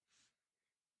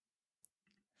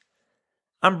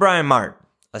I'm Brian Martin,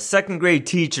 a second grade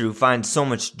teacher who finds so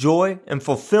much joy and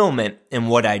fulfillment in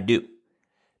what I do.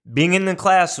 Being in the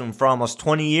classroom for almost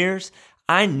 20 years,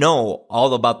 I know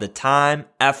all about the time,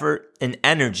 effort, and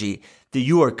energy that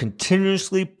you are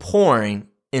continuously pouring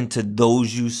into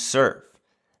those you serve.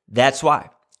 That's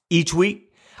why each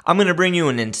week I'm going to bring you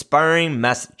an inspiring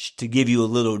message to give you a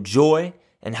little joy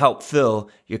and help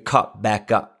fill your cup back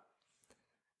up.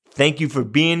 Thank you for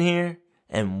being here,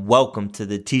 and welcome to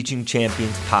the Teaching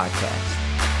Champions Podcast.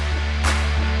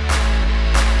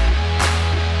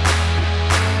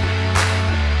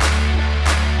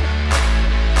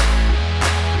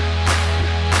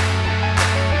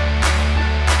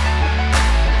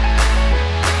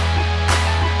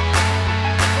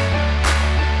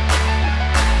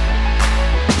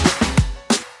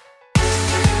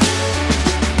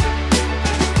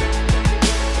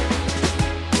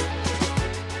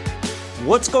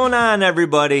 What's going on,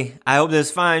 everybody? I hope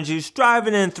this finds you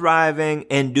striving and thriving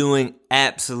and doing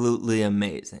absolutely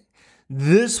amazing.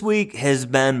 This week has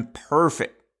been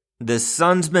perfect. The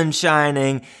sun's been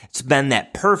shining. It's been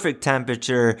that perfect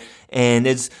temperature, and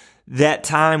it's that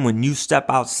time when you step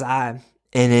outside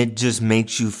and it just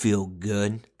makes you feel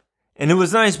good. And it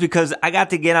was nice because I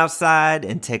got to get outside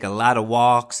and take a lot of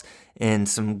walks and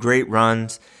some great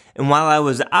runs. And while I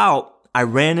was out, I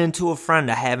ran into a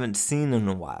friend I haven't seen in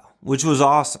a while, which was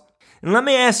awesome. And let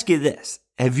me ask you this.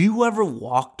 Have you ever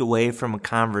walked away from a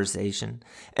conversation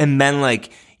and been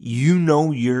like, you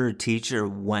know you're a teacher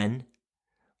when?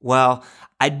 Well,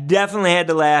 I definitely had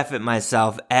to laugh at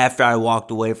myself after I walked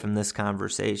away from this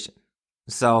conversation.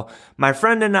 So my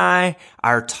friend and I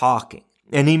are talking,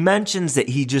 and he mentions that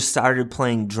he just started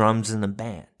playing drums in the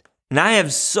band. And I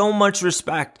have so much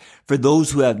respect for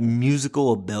those who have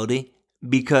musical ability,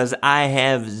 because I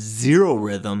have zero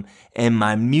rhythm and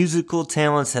my musical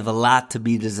talents have a lot to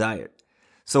be desired.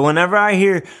 So whenever I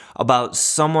hear about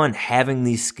someone having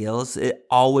these skills, it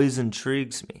always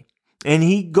intrigues me. And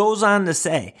he goes on to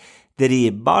say that he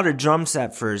had bought a drum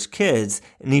set for his kids,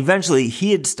 and eventually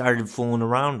he had started fooling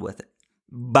around with it.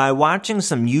 By watching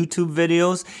some YouTube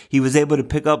videos, he was able to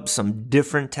pick up some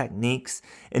different techniques,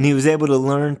 and he was able to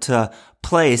learn to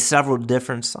play several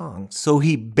different songs. So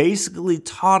he basically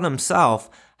taught himself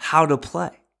how to play.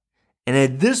 And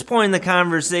at this point in the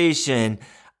conversation,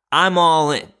 I'm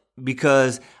all in,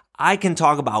 because I can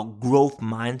talk about growth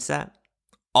mindset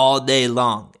all day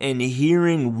long, and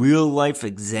hearing real life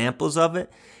examples of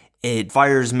it, it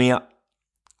fires me up.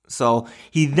 So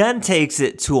he then takes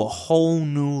it to a whole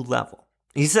new level.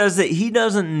 He says that he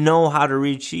doesn't know how to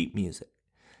read sheet music,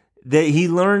 that he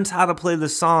learns how to play the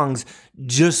songs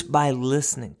just by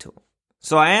listening to them.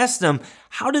 So I asked him,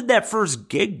 how did that first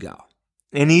gig go?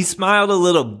 And he smiled a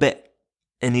little bit,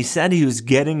 and he said he was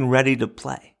getting ready to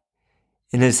play,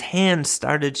 and his hands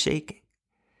started shaking,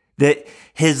 that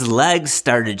his legs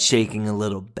started shaking a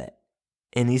little bit.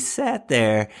 And he sat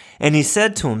there and he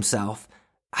said to himself,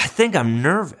 I think I'm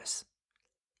nervous.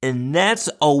 And that's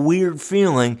a weird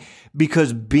feeling,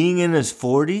 because being in his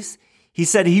 40s, he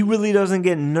said he really doesn't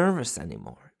get nervous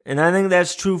anymore. And I think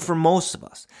that's true for most of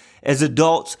us. As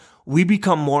adults, we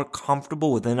become more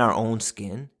comfortable within our own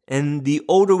skin. And the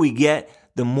older we get,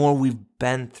 the more we've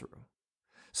been through.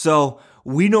 So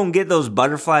we don't get those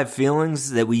butterfly feelings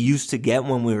that we used to get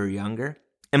when we were younger.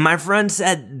 And my friend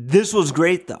said this was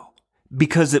great, though,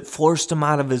 because it forced him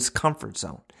out of his comfort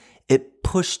zone. It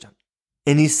pushed him.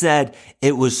 And he said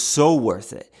it was so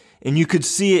worth it. And you could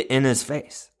see it in his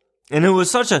face. And it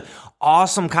was such an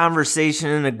awesome conversation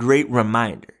and a great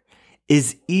reminder.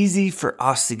 It's easy for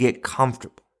us to get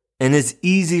comfortable. And it's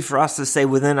easy for us to stay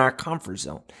within our comfort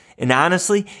zone. And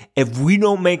honestly, if we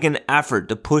don't make an effort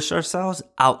to push ourselves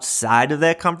outside of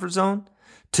that comfort zone,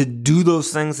 to do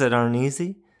those things that aren't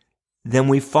easy, then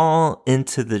we fall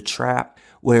into the trap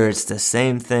where it's the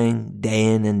same thing day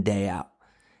in and day out.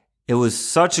 It was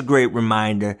such a great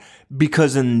reminder,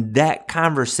 because in that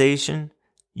conversation,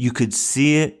 you could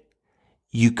see it,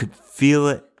 you could feel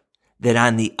it, that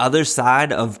on the other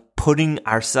side of putting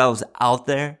ourselves out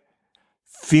there,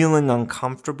 feeling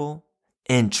uncomfortable,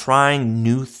 and trying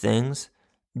new things,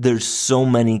 there's so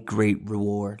many great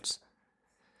rewards.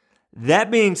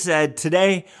 That being said,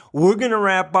 today we're going to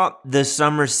wrap up the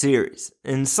summer series.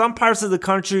 In some parts of the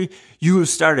country, you have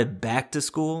started back to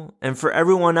school, and for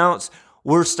everyone else,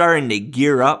 we're starting to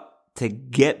gear up to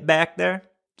get back there.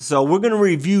 So we're going to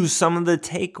review some of the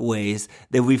takeaways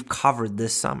that we've covered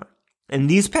this summer. And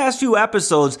these past few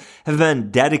episodes have been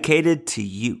dedicated to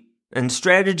you and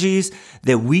strategies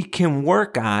that we can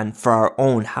work on for our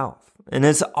own health. And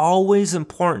it's always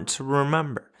important to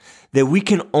remember that we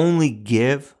can only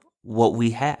give what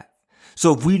we have.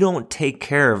 So if we don't take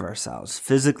care of ourselves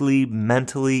physically,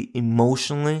 mentally,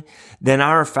 emotionally, then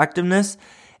our effectiveness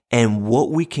and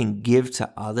what we can give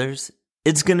to others,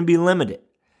 it's going to be limited.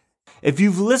 If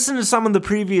you've listened to some of the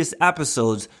previous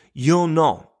episodes, you'll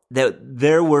know that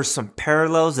there were some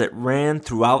parallels that ran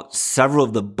throughout several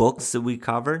of the books that we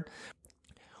covered.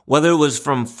 Whether it was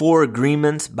from Four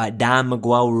Agreements by Don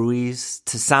Miguel Ruiz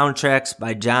to Soundtracks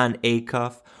by Jon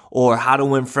Acuff, or How to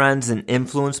Win Friends and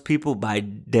Influence People by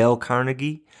Dale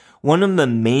Carnegie, one of the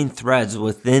main threads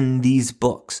within these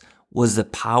books was the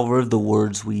power of the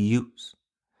words we use.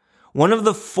 One of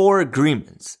the four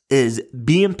agreements is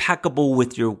be impeccable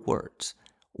with your words.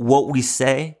 What we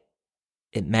say,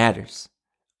 it matters.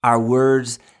 Our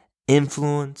words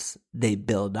influence, they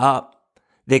build up,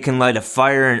 they can light a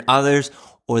fire in others,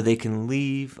 or they can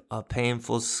leave a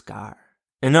painful scar.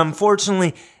 And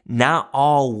unfortunately, not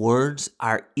all words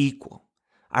are equal.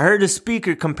 I heard a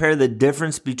speaker compare the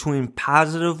difference between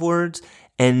positive words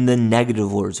and the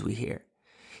negative words we hear.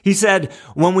 He said,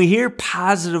 when we hear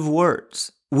positive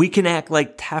words, we can act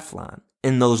like Teflon.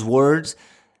 In those words,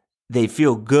 they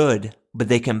feel good, but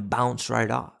they can bounce right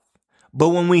off. But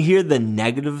when we hear the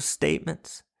negative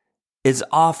statements, it's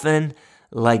often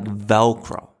like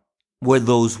Velcro, where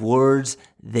those words,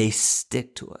 they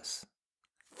stick to us.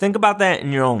 Think about that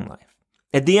in your own life.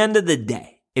 At the end of the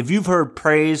day, if you've heard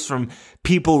praise from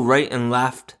people right and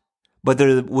left, but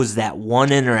there was that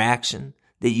one interaction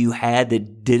that you had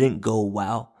that didn't go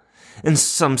well, and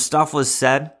some stuff was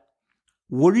said,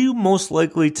 what are you most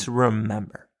likely to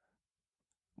remember?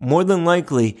 More than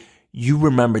likely, you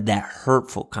remembered that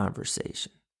hurtful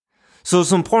conversation. So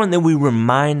it's important that we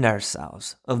remind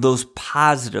ourselves of those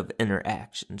positive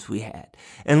interactions we had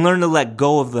and learn to let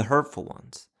go of the hurtful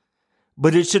ones.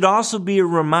 But it should also be a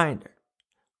reminder,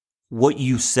 what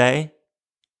you say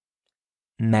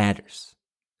matters.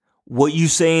 What you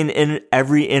say in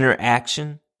every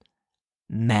interaction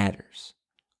matters.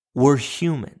 We're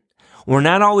human. We're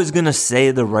not always going to say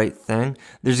the right thing.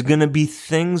 There's going to be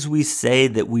things we say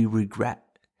that we regret.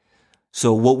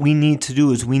 So what we need to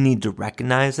do is we need to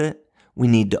recognize it. We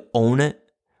need to own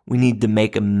it. We need to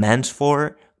make amends for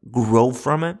it, grow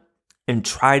from it, and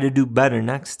try to do better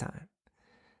next time.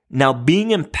 Now,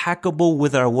 being impeccable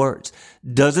with our words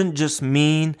doesn't just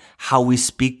mean how we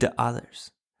speak to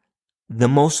others. The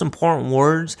most important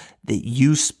words that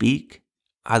you speak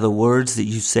are the words that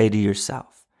you say to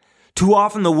yourself. Too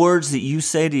often the words that you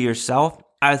say to yourself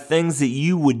are things that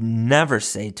you would never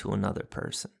say to another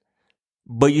person,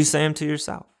 but you say them to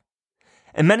yourself.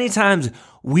 And many times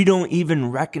we don't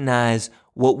even recognize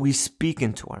what we speak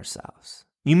into ourselves.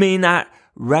 You may not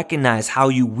recognize how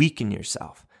you weaken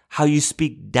yourself, how you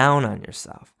speak down on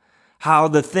yourself, how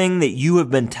the thing that you have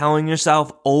been telling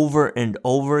yourself over and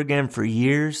over again for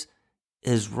years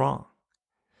is wrong.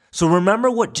 So remember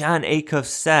what Jon Acuff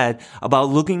said about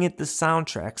looking at the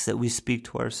soundtracks that we speak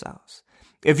to ourselves.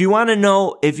 If you want to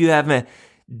know if you have a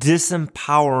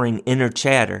disempowering inner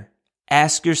chatter,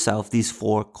 ask yourself these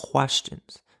 4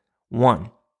 questions.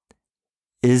 1,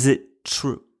 is it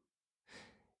true?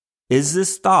 Is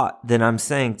this thought that I'm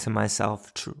saying to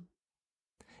myself true?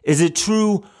 Is it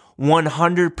true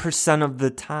 100% of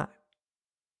the time?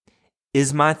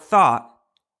 Is my thought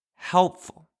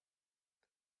helpful?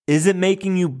 Is it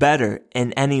making you better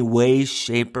in any way,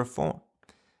 shape, or form?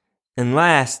 And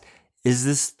last, is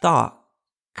this thought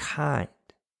kind?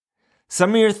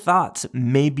 Some of your thoughts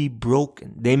may be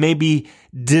broken. They may be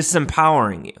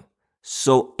disempowering you.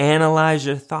 So analyze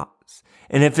your thoughts.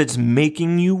 And if it's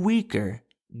making you weaker,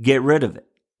 get rid of it.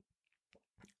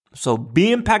 So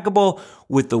be impeccable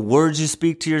with the words you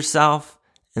speak to yourself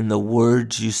and the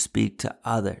words you speak to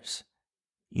others.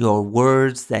 Your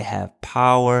words, they have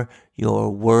power.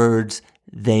 Your words,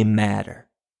 they matter.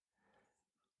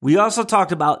 We also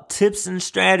talked about tips and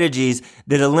strategies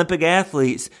that Olympic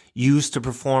athletes use to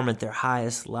perform at their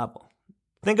highest level.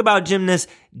 Think about gymnast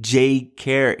Jade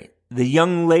Carey, the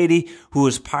young lady who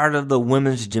was part of the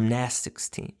women's gymnastics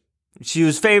team. She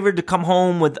was favored to come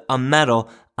home with a medal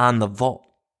on the vault.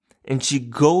 And she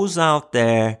goes out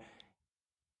there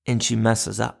and she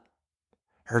messes up.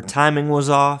 Her timing was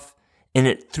off and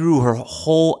it threw her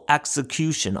whole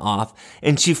execution off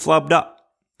and she flubbed up.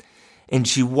 And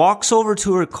she walks over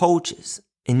to her coaches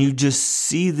and you just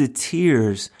see the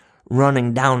tears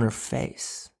running down her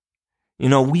face. You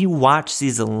know, we watch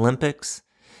these Olympics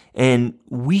and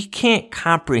we can't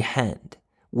comprehend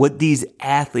what these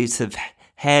athletes have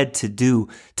had to do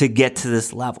to get to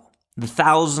this level. The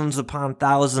thousands upon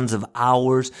thousands of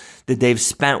hours that they've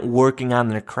spent working on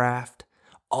their craft,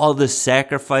 all the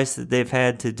sacrifice that they've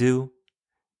had to do,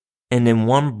 and in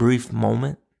one brief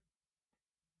moment,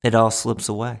 it all slips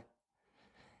away.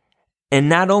 And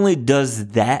not only does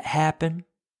that happen,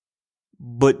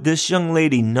 but this young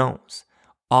lady knows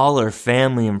all her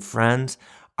family and friends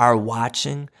are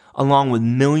watching, along with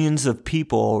millions of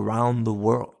people around the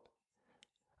world.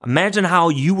 Imagine how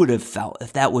you would have felt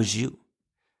if that was you.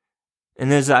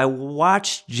 And as I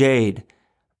watched Jade,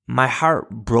 my heart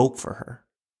broke for her.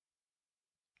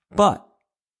 But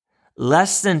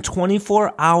less than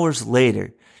 24 hours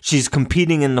later, she's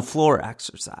competing in the floor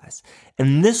exercise.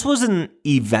 And this was an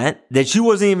event that she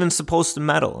wasn't even supposed to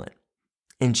medal in.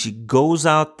 And she goes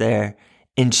out there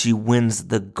and she wins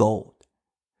the gold.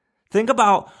 Think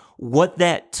about what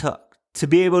that took to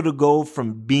be able to go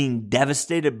from being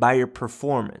devastated by your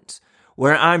performance,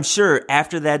 where I'm sure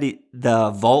after that, the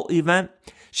vault event,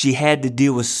 she had to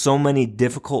deal with so many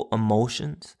difficult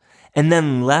emotions. And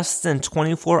then less than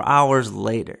 24 hours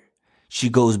later, she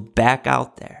goes back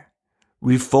out there,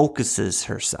 refocuses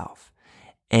herself,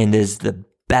 and is the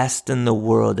best in the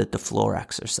world at the floor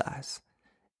exercise.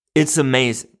 It's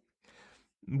amazing.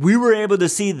 We were able to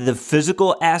see the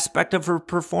physical aspect of her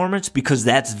performance because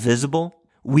that's visible.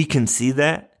 We can see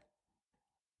that.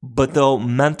 But the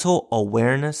mental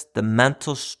awareness, the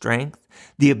mental strength,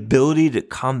 the ability to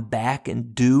come back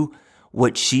and do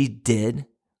what she did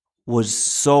was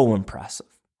so impressive.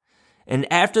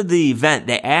 And after the event,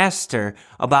 they asked her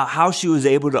about how she was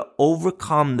able to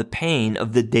overcome the pain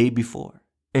of the day before.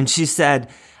 And she said,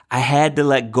 I had to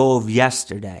let go of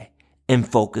yesterday and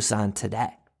focus on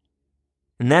today.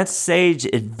 And that's sage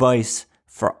advice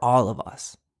for all of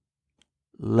us.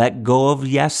 Let go of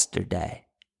yesterday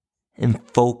and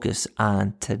focus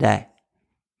on today.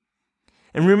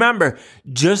 And remember,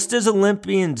 just as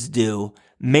Olympians do,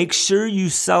 make sure you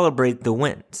celebrate the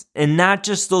wins and not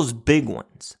just those big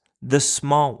ones, the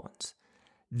small ones.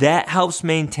 That helps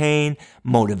maintain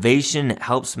motivation. It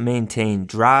helps maintain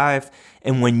drive.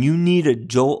 And when you need a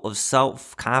jolt of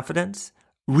self-confidence,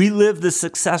 relive the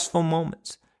successful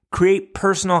moments. Create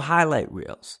personal highlight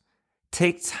reels.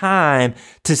 Take time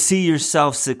to see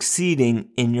yourself succeeding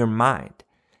in your mind.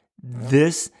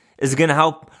 This is going to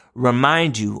help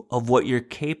remind you of what you're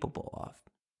capable of.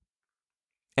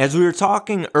 As we were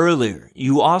talking earlier,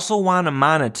 you also want to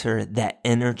monitor that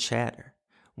inner chatter.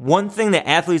 One thing that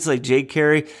athletes like Jade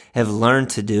Carey have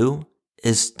learned to do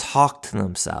is talk to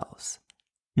themselves,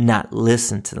 not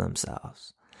listen to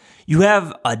themselves. You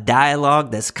have a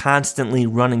dialogue that's constantly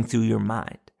running through your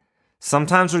mind.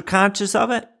 Sometimes we're conscious of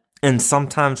it, and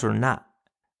sometimes we're not.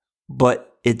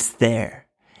 But it's there.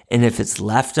 And if it's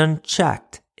left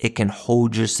unchecked, it can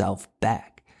hold yourself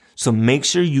back. So make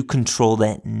sure you control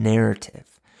that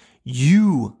narrative.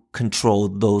 You control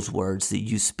those words that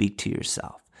you speak to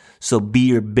yourself. So be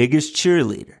your biggest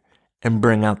cheerleader and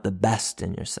bring out the best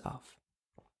in yourself.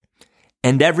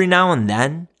 And every now and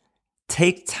then,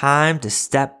 take time to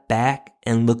step back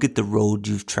and look at the road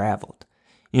you've traveled.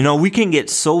 You know, we can get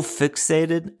so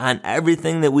fixated on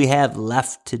everything that we have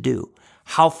left to do,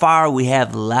 how far we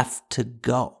have left to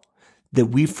go, that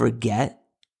we forget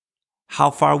how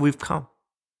far we've come.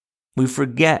 We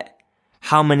forget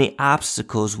how many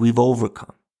obstacles we've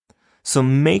overcome. So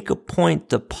make a point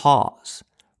to pause,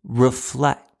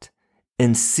 reflect,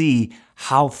 and see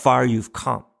how far you've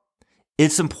come.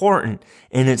 It's important,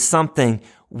 and it's something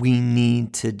we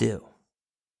need to do.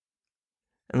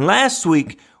 And last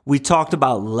week, we talked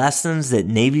about lessons that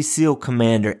Navy SEAL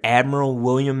Commander Admiral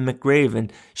William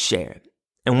McRaven shared.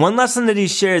 And one lesson that he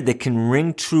shared that can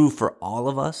ring true for all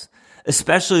of us,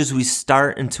 especially as we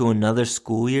start into another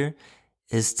school year,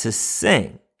 is to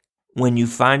sing when you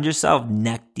find yourself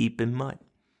neck deep in mud.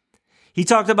 He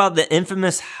talked about the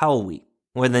infamous Hell Week,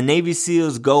 where the Navy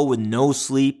SEALs go with no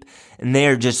sleep and they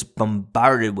are just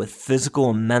bombarded with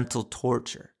physical and mental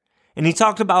torture. And he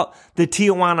talked about the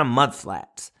Tijuana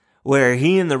mudflats, where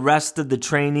he and the rest of the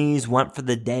trainees went for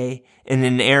the day in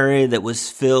an area that was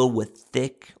filled with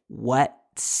thick, wet,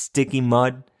 sticky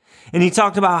mud. And he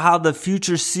talked about how the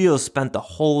future SEALs spent the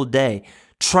whole day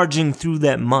trudging through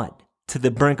that mud to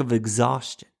the brink of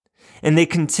exhaustion. And they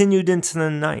continued into the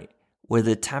night, where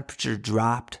the temperature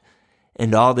dropped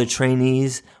and all the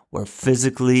trainees were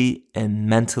physically and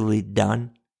mentally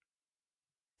done.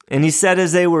 And he said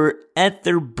as they were at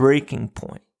their breaking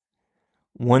point,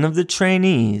 one of the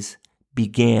trainees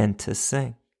began to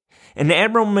sing. And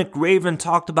Admiral McRaven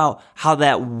talked about how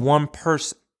that one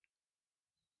person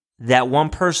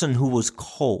who was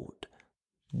cold,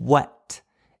 wet,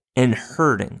 and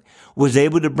hurting was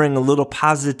able to bring a little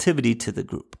positivity to the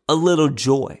group, a little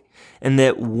joy. And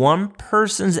that one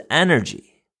person's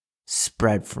energy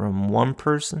spread from one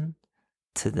person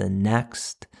to the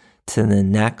next,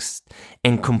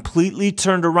 and completely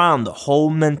turned around the whole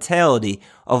mentality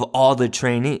of all the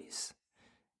trainees.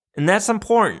 And that's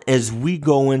important as we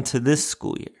go into this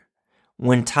school year.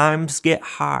 When times get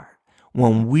hard,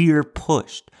 when we're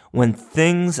pushed, when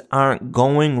things aren't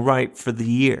going right for the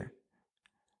year.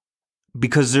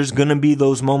 Because there's going to be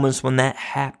those moments when that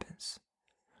happens.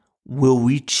 Will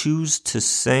we choose to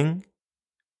sing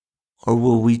or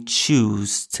will we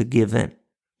choose to give in?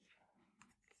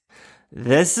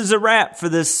 This is a wrap for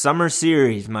this summer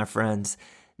series, my friends.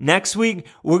 Next week,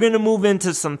 we're going to move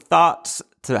into some thoughts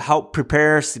to help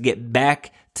prepare us to get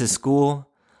back to school,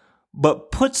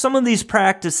 but put some of these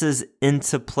practices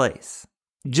into place.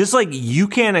 Just like you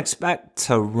can't expect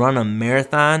to run a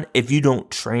marathon if you don't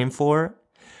train for it,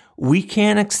 we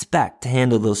can't expect to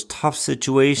handle those tough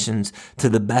situations to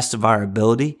the best of our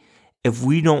ability if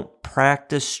we don't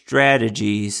practice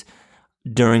strategies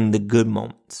during the good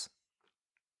moments.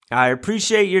 I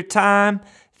appreciate your time.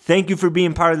 Thank you for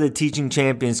being part of the Teaching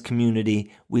Champions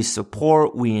community. We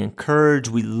support, we encourage,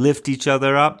 we lift each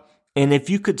other up. And if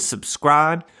you could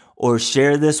subscribe or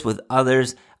share this with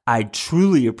others, I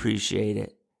truly appreciate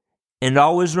it. And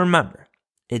always remember,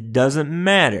 it doesn't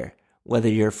matter whether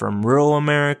you're from rural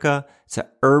America to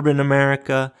urban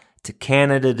America to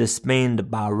Canada to Spain to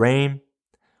Bahrain.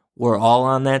 We're all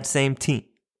on that same team.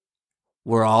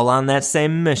 We're all on that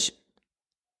same mission.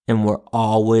 And we're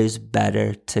always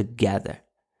better together.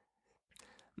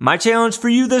 My challenge for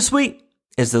you this week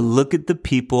is to look at the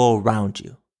people around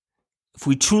you. If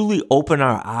we truly open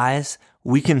our eyes,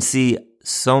 we can see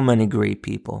so many great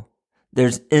people.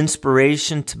 There's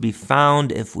inspiration to be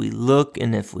found if we look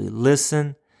and if we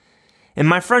listen. And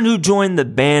my friend who joined the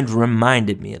band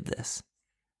reminded me of this.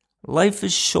 Life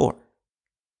is short.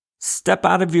 Step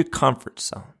out of your comfort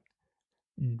zone.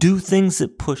 Do things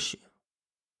that push you.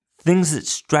 Things that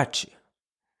stretch you.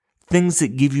 Things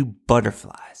that give you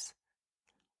butterflies.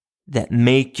 That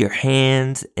make your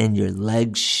hands and your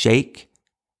legs shake.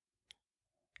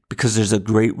 Because there's a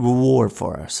great reward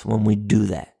for us when we do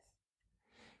that.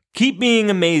 Keep being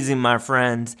amazing, my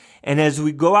friends. And as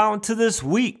we go out into this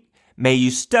week, may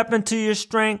you step into your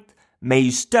strength. May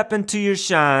you step into your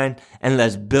shine. And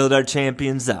let's build our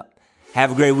champions up.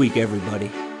 Have a great week,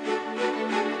 everybody.